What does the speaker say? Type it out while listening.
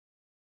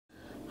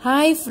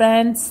Hi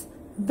friends,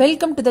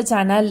 welcome to the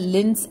channel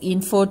Lynn's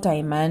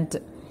Infotainment.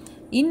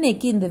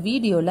 இன்னைக்கு இந்த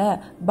வீடியோல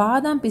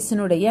பாதாம்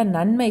பிசினுடைய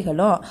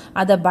நன்மைகளும்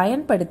அதை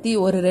பயன்படுத்தி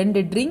ஒரு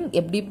 2 ட்ரிங்க்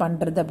எப்படி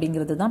பண்றது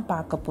அப்படிங்கிறது தான்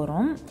பார்க்க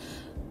போறோம்.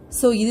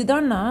 சோ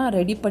இதுதான் நான்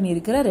ரெடி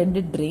பண்ணியிருக்கிற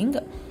 2 ட்ரிங்க்.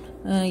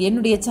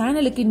 என்னுடைய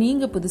சேனலுக்கு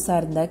நீங்க புதுசா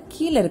இருந்தா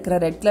கீழ இருக்கிற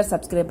ரெட் கலர்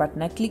சப்ஸ்கிரைப்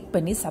பட்டனை கிளிக்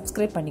பண்ணி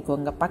சப்ஸ்கிரைப்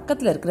பண்ணிக்கோங்க.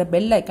 பக்கத்துல இருக்கிற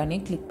பெல்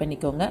ஐகானையும் கிளிக்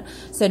பண்ணிக்கோங்க.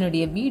 சோ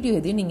என்னுடைய வீடியோ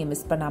எதையும் நீங்க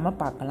மிஸ் பண்ணாம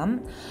பார்க்கலாம்.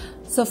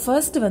 சோ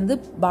ஃபர்ஸ்ட்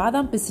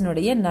பாதாம்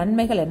பிசினுடைய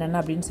நன்மைகள் என்னென்ன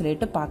அப்படின்னு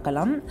சொல்லிட்டு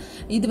பார்க்கலாம்.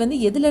 இது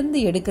எதுல இருந்து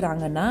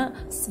எடுக்கிறாங்கன்னா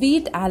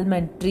ஸ்வீட்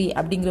ஆல்மண்ட் ட்ரீ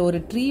அப்படிங்கிற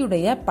ஒரு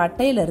ட்ரீயுடைய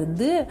பட்டையில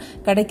இருந்து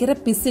கிடைக்கிற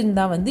பிசின்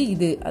தான்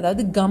இது.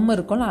 அதாவது கம்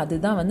இருக்கும்ல,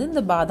 அதுதான்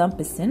இந்த பாதாம்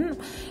பிசின்.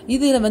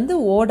 இதுல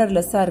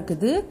ஓடர்லெஸ்ஸா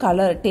இருக்குது,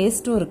 கலர்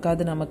டேஸ்டும்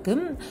இருக்காது நமக்கு.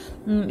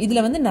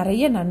 இதுல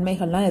நிறைய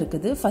நன்மைகள்லாம்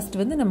இருக்குது. ஃபர்ஸ்ட்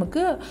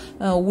நமக்கு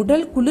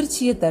உடல்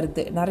குளிர்ச்சியை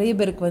தருது. நிறைய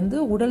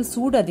பேருக்கு உடல்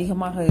சூடு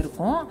அதிகமாக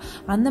இருக்கும்.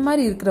 அந்த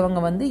மாதிரி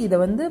இருக்கிறவங்க இதை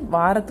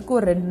வாரத்துக்கு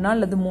ஒரு 2 நாள்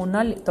அல்லது 3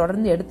 நாள்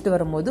தொடர்ந்து எடுத்துட்டு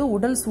வரும்போது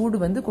உடல்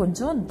சூடு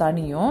கொஞ்சம்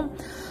தனியும்.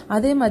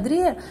 அதே மாதிரி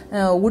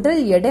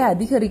உடல் எடை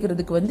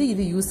அதிகரிக்கிறதுக்கு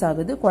இது யூஸ்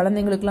ஆகுது.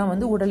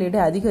 குழந்தைங்களுக்குலாம் உடல்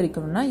எடை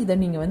அதிகரிக்கணும்னா இதை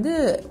நீங்க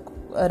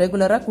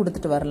ரெகுலரா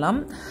கொடுத்துட்டு வரலாம்.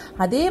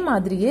 அதே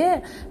மாதிரியே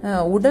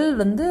உடல்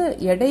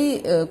எடை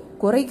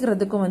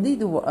குறைக்கிறதுக்கும்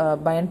இது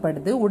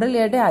பயன்படுது. உடல்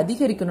எடை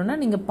அதிகரிக்கணும்னா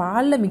நீங்க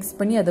பால்ல மிக்ஸ்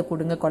பண்ணி அதை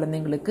கொடுங்க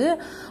குழந்தைங்களுக்கு.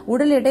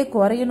 உடல் எடை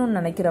குறையணும்னு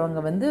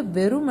நினைக்கிறவங்க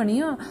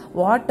வெறுமனையும்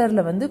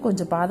வாட்டர்ல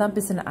கொஞ்சம் பாதாம்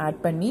பிசின் ஆட்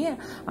பண்ணி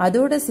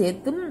அதோட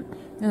சேர்த்து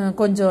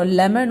கொஞ்சம்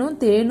லெமனும்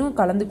தேனும்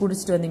கலந்து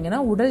குடிச்சிட்டு வந்தீங்கன்னா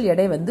உடல்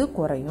எடை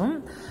குறையும்.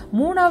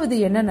 மூணாவது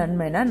என்ன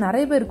நன்மைனா,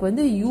 நிறைய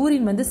பேருக்கு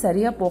யூரின்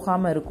சரியா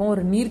போகாம இருக்கும்,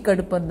 ஒரு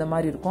நீர்க்கடுப்பு அந்த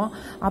மாதிரி இருக்கும்.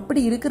 அப்படி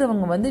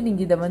இருக்கிறவங்க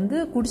நீங்க இதை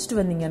குடிச்சிட்டு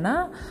வந்தீங்கன்னா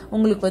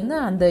உங்களுக்கு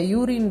அந்த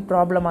யூரின்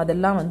ப்ராப்ளம்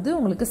அதெல்லாம்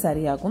உங்களுக்கு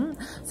சரியாகும்.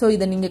 ஸோ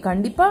இதை நீங்க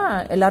கண்டிப்பா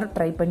எல்லாரும்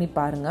ட்ரை பண்ணி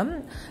பாருங்க.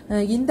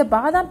 இந்த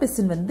பாதாம்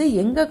பிசின்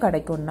எங்க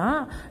கிடைக்கும்னா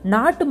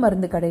நாட்டு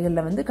மருந்து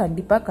கடைகள்ல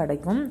கண்டிப்பா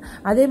கிடைக்கும்.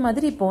 அதே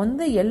மாதிரி இப்போ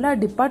எல்லா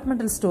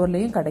டிபார்ட்மெண்டல்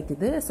ஸ்டோர்லயும்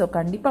கிடைக்குது. ஸோ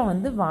கண்டிப்பா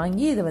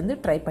வாங்கி இதை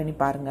ட்ரை பண்ணி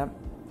பாருங்க.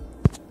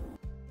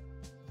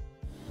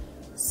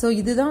 சோ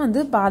இதுதான்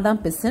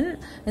பாதாம் பிசின்.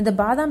 இந்த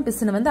பாதாம்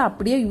பிசினை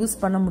அப்படியே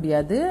யூஸ் பண்ண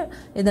முடியாது.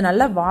 இதை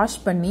நல்லா வாஷ்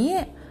பண்ணி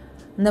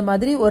இந்த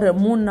மாதிரி ஒரு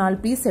 3-4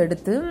 பீஸ்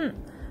எடுத்து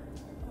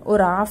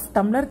ஒரு 1/2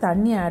 டம்ளர்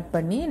தண்ணி ஆட்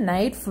பண்ணி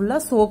நைட் ஃபுல்லா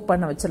சோக்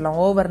பண்ண வச்சிடலாம்.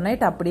 ஓவர்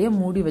நைட் அப்படியே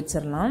மூடி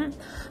வச்சிடலாம்.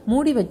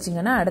 மூடி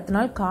வச்சிங்கன்னா அடுத்த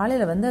நாள்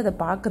காலையில அதை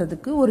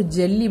பார்க்கறதுக்கு ஒரு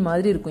ஜெல்லி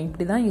மாதிரி இருக்கும்.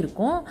 இப்படிதான்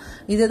இருக்கும்.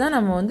 இதை தான்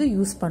நம்ம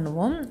யூஸ்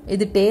பண்ணுவோம்.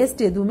 இது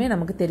டேஸ்ட் எதுவுமே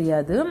நமக்கு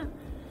தெரியாது.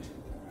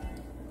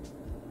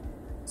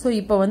 ஸோ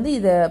இப்போ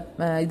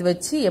இது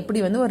வச்சு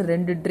எப்படி ஒரு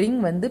 2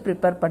 ட்ரிங்க்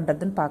ப்ரிப்பேர்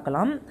பண்றதுன்னு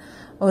பார்க்கலாம்.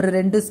 ஒரு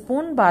 2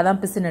 ஸ்பூன்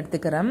பாதாம் பிசின்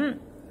எடுத்துக்கிறேன்.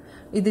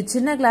 இது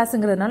சின்ன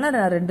கிளாஸுங்கிறதுனால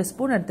நான் 2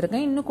 ஸ்பூன்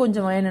எடுத்திருக்கேன். இன்னும்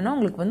கொஞ்சம் வேணும்னா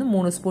உங்களுக்கு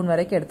 3 ஸ்பூன்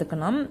வரைக்கும்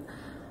எடுத்துக்கலாம்.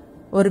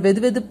 ஒரு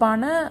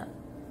வெதுவெதுப்பான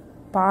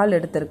பால்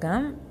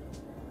எடுத்திருக்கேன்.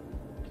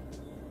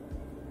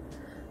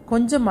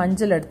 கொஞ்சம்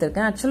மஞ்சள்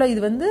எடுத்திருக்கேன். ஆக்சுவலா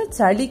இது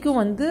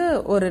சளிக்கும்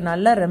ஒரு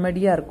நல்ல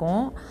ரெமெடியா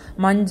இருக்கும்.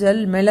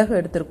 மஞ்சள், மிளகு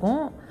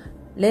எடுத்திருக்கோம்.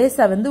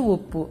 லேசா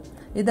உப்பு.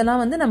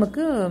 இதெல்லாம்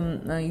நமக்கு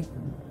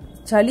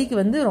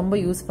சளிக்கு ரொம்ப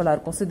யூஸ்ஃபுல்லா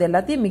இருக்கும். ஸோ இது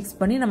எல்லாத்தையும்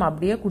மிக்ஸ் பண்ணி நம்ம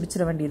அப்படியே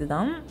குடிச்சிட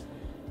வேண்டியதுதான்.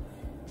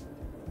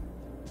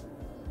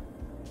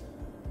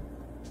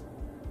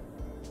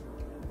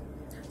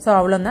 ஸோ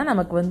அவ்வளோதான்,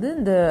 நமக்கு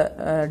இந்த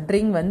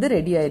ட்ரிங்க்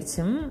ரெடி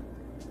ஆயிடுச்சு.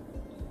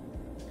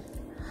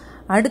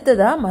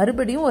 அடுத்ததா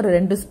மறுபடியும் ஒரு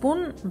 2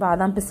 ஸ்பூன்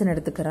பாதாம் பிசின்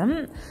எடுத்துக்கிறேன்.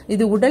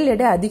 இது உடல்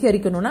எடை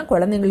அதிகரிக்கணும்னா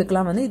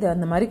குழந்தைங்களுக்குலாம் இது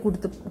அந்த மாதிரி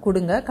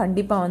கொடுங்க.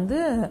 கண்டிப்பா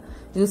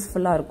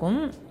யூஸ்ஃபுல்லா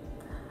இருக்கும்.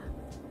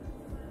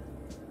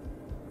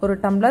 ஒரு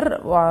டம்ளர்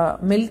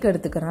மில்க்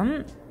எடுத்துக்கிறேன்.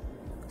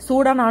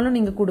 சூடானாலும்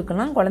நீங்க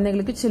கொடுக்கலாம்,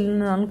 குழந்தைங்களுக்கு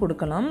சில்லுனாலும்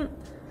கொடுக்கலாம்.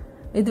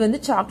 இது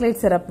சாக்லேட்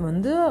சிரப்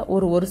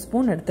ஒரு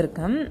ஸ்பூன்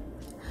எடுத்திருக்கேன்.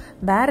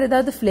 வேற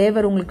ஏதாவது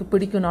ஃபிளேவர் உங்களுக்கு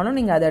பிடிக்கும்னாலும்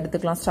நீங்க அதை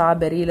எடுத்துக்கலாம்.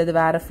 ஸ்ட்ராபெரி இல்லது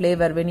வேற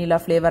ஃபிளேவர், வெனிலா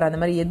ஃபிளேவர், அந்த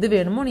மாதிரி எது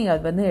வேணுமோ நீங்க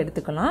அது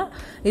எடுத்துக்கலாம்.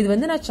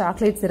 இது நான்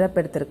சாக்லேட்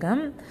சிரப்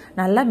எடுத்திருக்கேன்.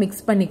 நல்லா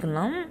மிக்ஸ்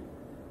பண்ணிக்கலாம்.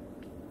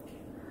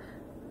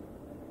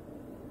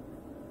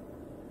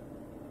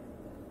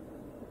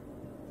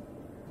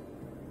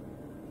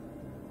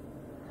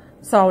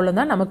 ஸோ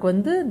அவ்வளோதான், நமக்கு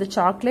இந்த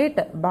சாக்லேட்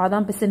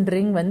பாதாம் பிசின்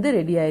ட்ரிங்க்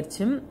ரெடி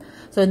ஆயிடுச்சு.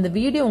 ஸோ இந்த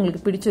வீடியோ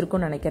உங்களுக்கு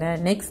பிடிச்சிருக்கும்னு நினைக்கிறேன்.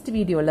 நெக்ஸ்ட்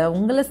வீடியோவில்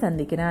உங்களை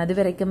சந்திக்கிறேன். அது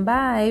வரைக்கும்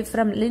பாய்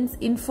ஃப்ரம் லின்ஸ்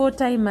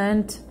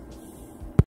இன்ஃபோடைன்மெண்ட்.